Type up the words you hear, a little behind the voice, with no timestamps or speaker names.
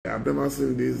I've never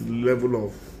seen this level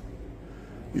of,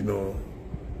 you know,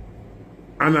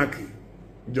 anarchy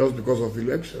just because of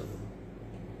election.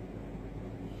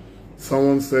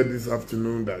 Someone said this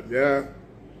afternoon that, yeah,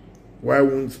 why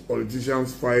won't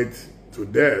politicians fight to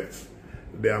death?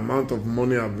 The amount of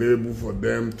money available for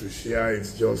them to share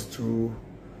is just too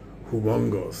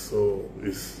humongous. So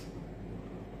it's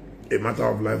a matter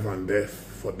of life and death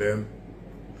for them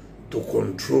to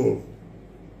control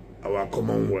our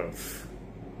commonwealth.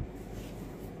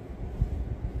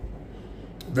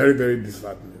 Very, very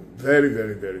disheartening. Very,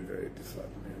 very, very, very disheartening.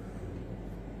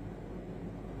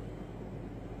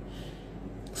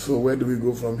 So where do we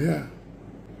go from here?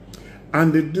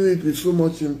 And they do it with so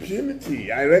much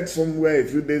impunity. I read somewhere a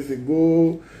few days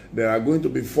ago, there are going to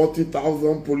be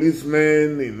 40,000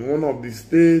 policemen in one of the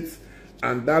states,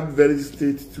 and that very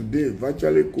state today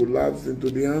virtually collapsed into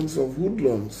the hands of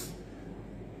hoodlums.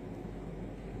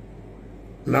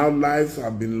 Now lives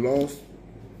have been lost,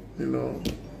 you know.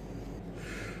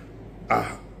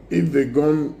 If they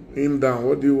gun him down,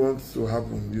 what do you want to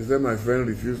happen? You said my friend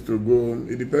refused to go home.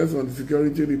 It depends on the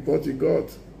security report he got.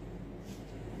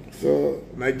 So,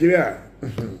 Nigeria.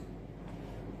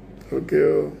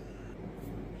 Okay.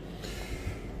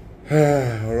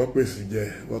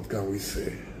 What can we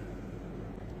say?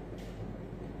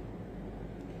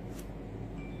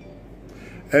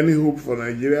 Any hope for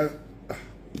Nigeria?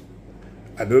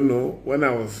 I don't know. When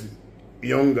I was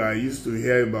younger, I used to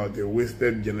hear about a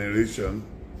wasted generation.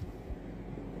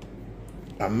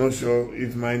 I'm not sure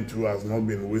if mine too has not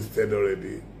been wasted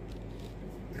already.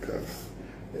 Because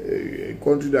a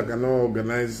country that cannot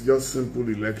organize just simple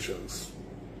elections.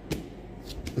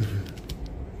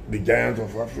 The giant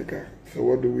of Africa. So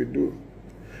what do?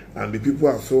 And the people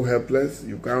are so helpless.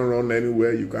 You can't run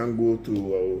anywhere. You can't go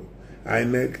to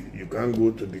INEC. You can't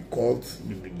go to the courts,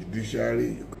 the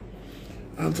judiciary.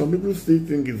 And some people still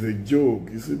think it's a joke.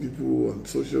 You see people on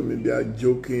social media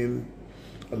joking,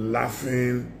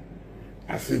 laughing,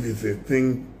 as if it's a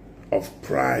thing of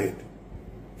pride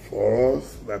for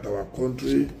us that our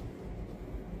country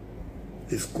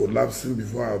is collapsing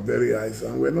before our very eyes,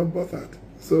 and we're not bothered.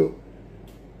 So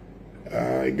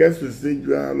it gets to a stage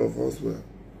where all of us were,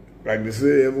 like they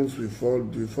say, heavens will fall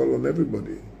on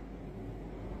everybody.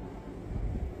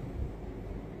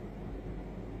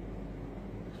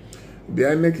 The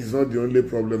INEC is not the only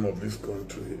problem of this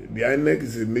country. The INEC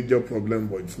is a major problem,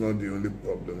 but it's not the only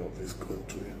problem of this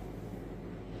country.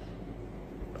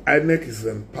 INEC is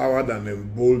empowered and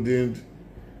emboldened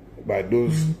by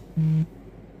those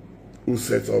who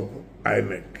set up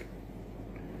INEC.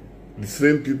 The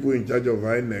same people in charge of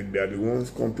INEC, they are the ones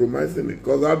compromising it.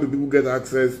 Because how do people get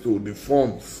access to the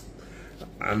forms?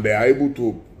 And they are able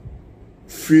to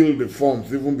fill the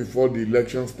forms even before the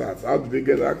election starts. How do they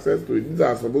get access to it? These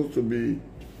are supposed to be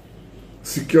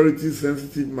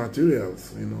security-sensitive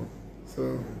materials, you know.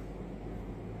 So,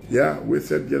 yeah,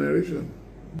 wasted generation.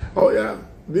 Oh, yeah.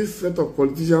 This set of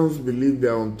politicians believe they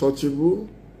are untouchable.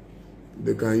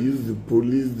 They can use the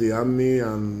police, the army,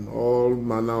 and all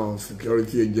manner of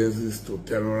security agencies to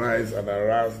terrorize and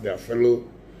harass their fellow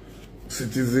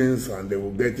citizens, and they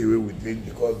will get away with it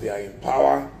because they are in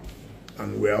power,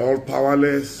 and we're all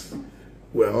powerless,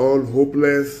 we're all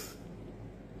hopeless.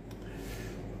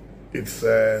 It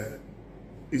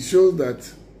shows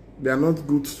that they are not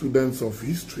good students of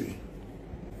history.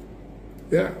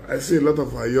 Yeah, I see a lot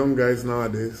of our young guys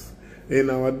nowadays. In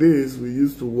our days, we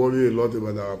used to worry a lot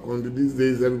about our country. These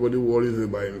days, everybody worries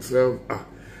about himself.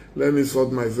 Let me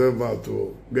sort myself out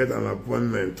to get an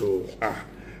appointment.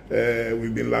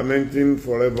 We've been lamenting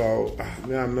forever.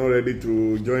 I'm not ready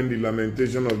to join the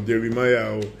lamentation of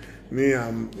Jeremiah. Me,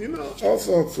 I'm, you know, all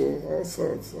sorts. You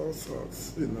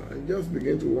know, I just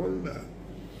begin to wonder,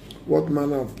 what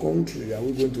manner of country are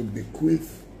we going to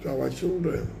bequeath to our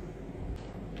children?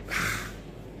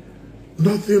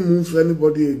 Nothing moves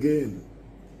anybody again.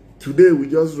 Today we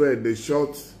just read they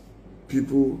shot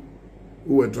people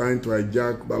who were trying to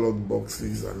hijack ballot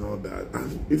boxes and all that.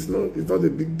 And it's not a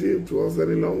big deal to us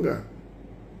any longer.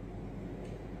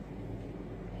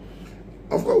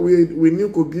 Of course, we knew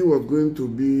Kogi was going to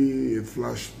be a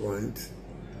flashpoint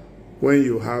when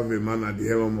you have a man at the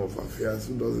helm of affairs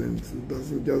who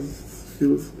doesn't just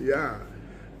feel, yeah,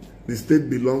 the state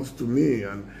belongs to me,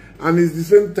 and it's the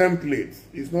same template.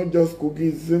 It's not just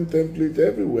Kogi, it's the same template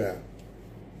everywhere.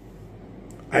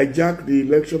 Hijack the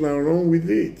election and run with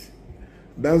it.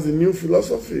 That's the new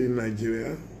philosophy in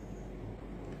Nigeria.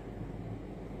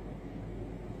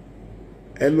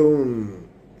 Hello,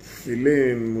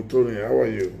 Philain Mutoni, how are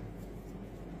you?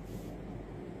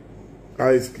 How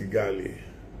is Kigali?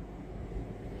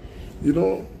 You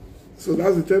know, so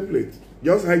that's the template.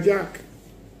 Just hijack.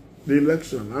 the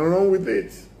election and run with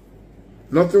it.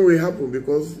 Nothing will happen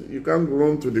because you can't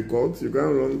run to the court, you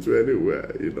can't run to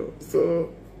anywhere, you know.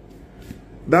 So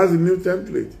that's the new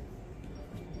template.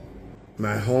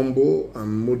 My humble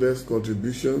and modest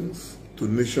contributions to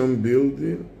nation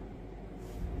building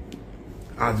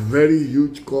at very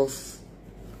huge costs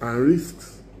and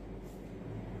risks.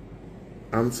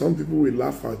 And some people will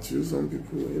laugh at you, some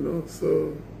people, you know,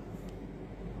 so.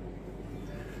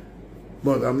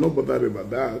 But I'm not bothered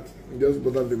about that. I'm just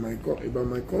bothered about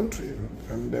my country.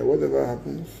 And whatever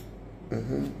happens.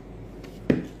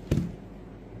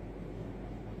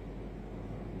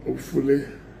 Hopefully.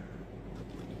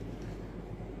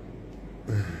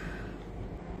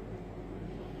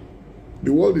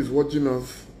 The world is watching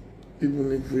us,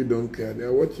 even if we don't care. They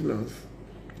are watching us.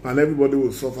 And everybody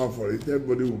will suffer for it.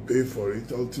 Everybody will pay for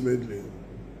it, ultimately.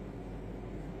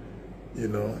 You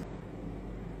know.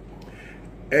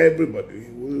 Everybody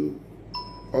will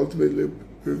ultimately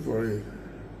pay for it.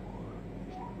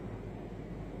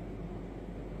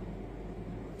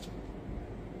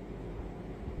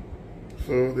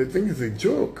 So they think it's a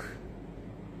joke.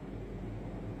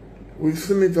 We've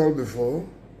seen it all before.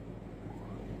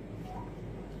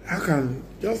 How can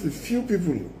just a few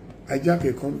people hijack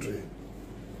a country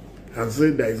and say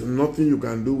there is nothing you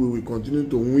can do? We will continue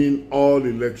to win all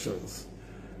elections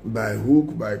by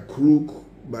hook, by crook,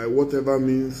 by whatever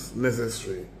means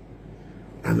necessary.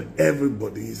 And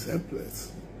everybody is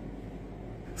helpless.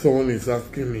 Someone is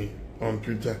asking me on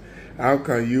Twitter, how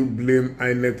can you blame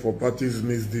INEC for parties'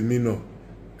 misdemeanor?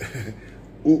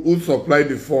 Who supplied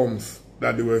the forms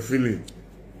that they were filling?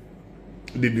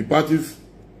 Did the parties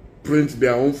print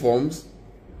their own forms,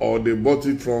 or they bought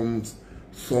it from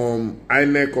some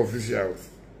INEC officials?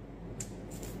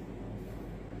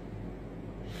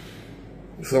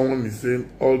 Someone is saying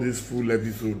all this full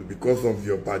episode because of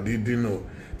your paddy Dino.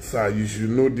 Sir, you should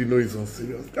know Dino is on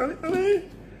serious.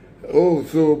 Oh,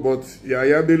 so, but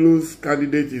Yaya Bello's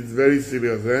candidate is very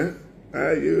serious,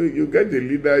 eh? You get the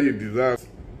leader you deserve.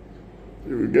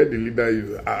 You will get the leader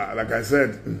you like I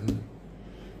said,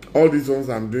 all these ones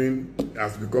I'm doing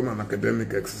has become an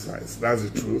academic exercise. That's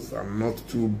the truth. I'm not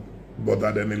too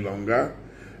bothered any longer.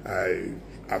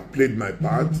 I've played my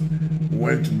part.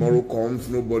 When tomorrow comes,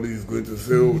 nobody is going to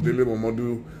say, oh, Dele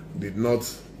Momodu did not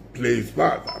play his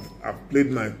part. I've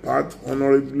played my part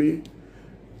honorably,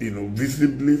 you know,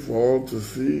 visibly for all to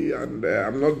see. And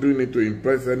I'm not doing it to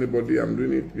impress anybody. I'm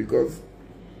doing it because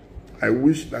I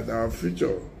wish that our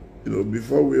future, you know,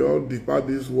 before we all depart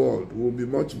this world, will be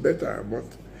much better. But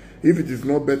if it is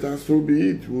not better, so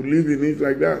be it. We'll live in it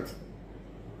like that.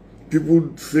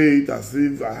 People say it as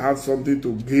if I have something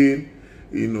to gain.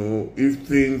 You know, if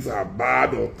things are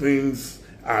bad or things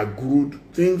are good,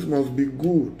 things must be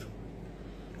good.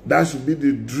 That should be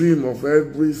the dream of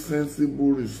every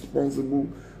sensible, responsible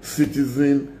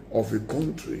citizen of a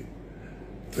country.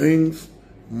 Things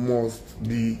must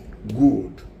be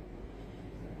good.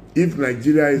 If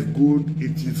Nigeria is good,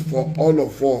 it is for all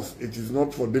of us. It is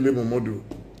not for Dele Momodu.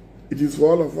 It is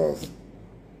for all of us.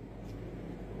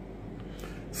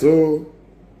 So,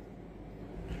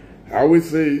 I always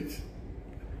say it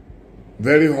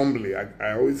very humbly.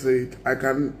 I always say it. I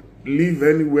can live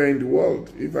anywhere in the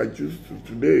world if I choose to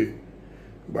today.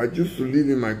 But I choose to live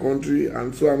in my country,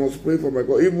 and so I must pray for my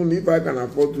country. Even if I can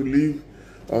afford to live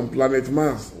on planet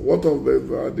Mars, what of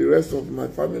the rest of my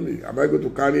family? Am I going to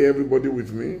carry everybody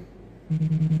with me?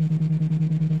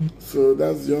 So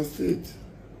that's just it.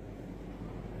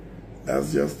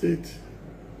 That's just it.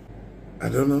 I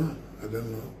don't know.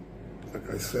 Like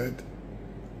I said,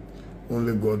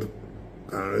 only God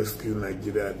can rescue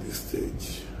Nigeria at this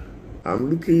stage. I'm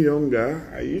looking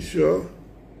younger. Are you sure?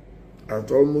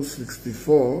 At almost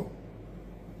 64.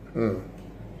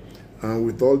 And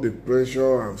with all the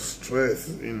pressure and stress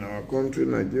in our country,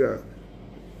 Nigeria,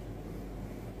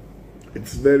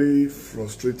 it's very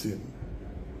frustrating.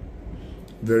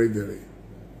 Very, very.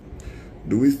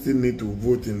 Do we still need to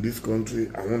vote in this country?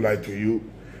 I won't lie to you.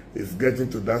 It's getting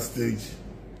to that stage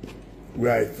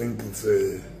where I think it's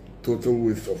a total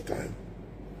waste of time.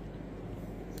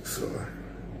 So,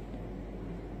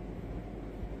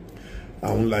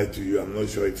 I won't lie to you. I'm not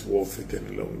sure it's worth it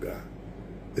any longer.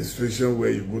 A situation where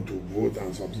you go to vote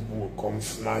and some people will come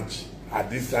snatch at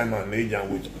this time and age,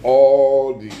 and with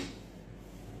all the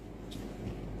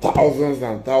thousands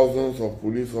and thousands of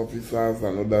police officers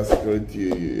and other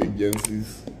security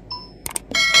agencies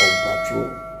on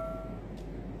patrol.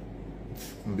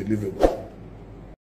 It's unbelievable.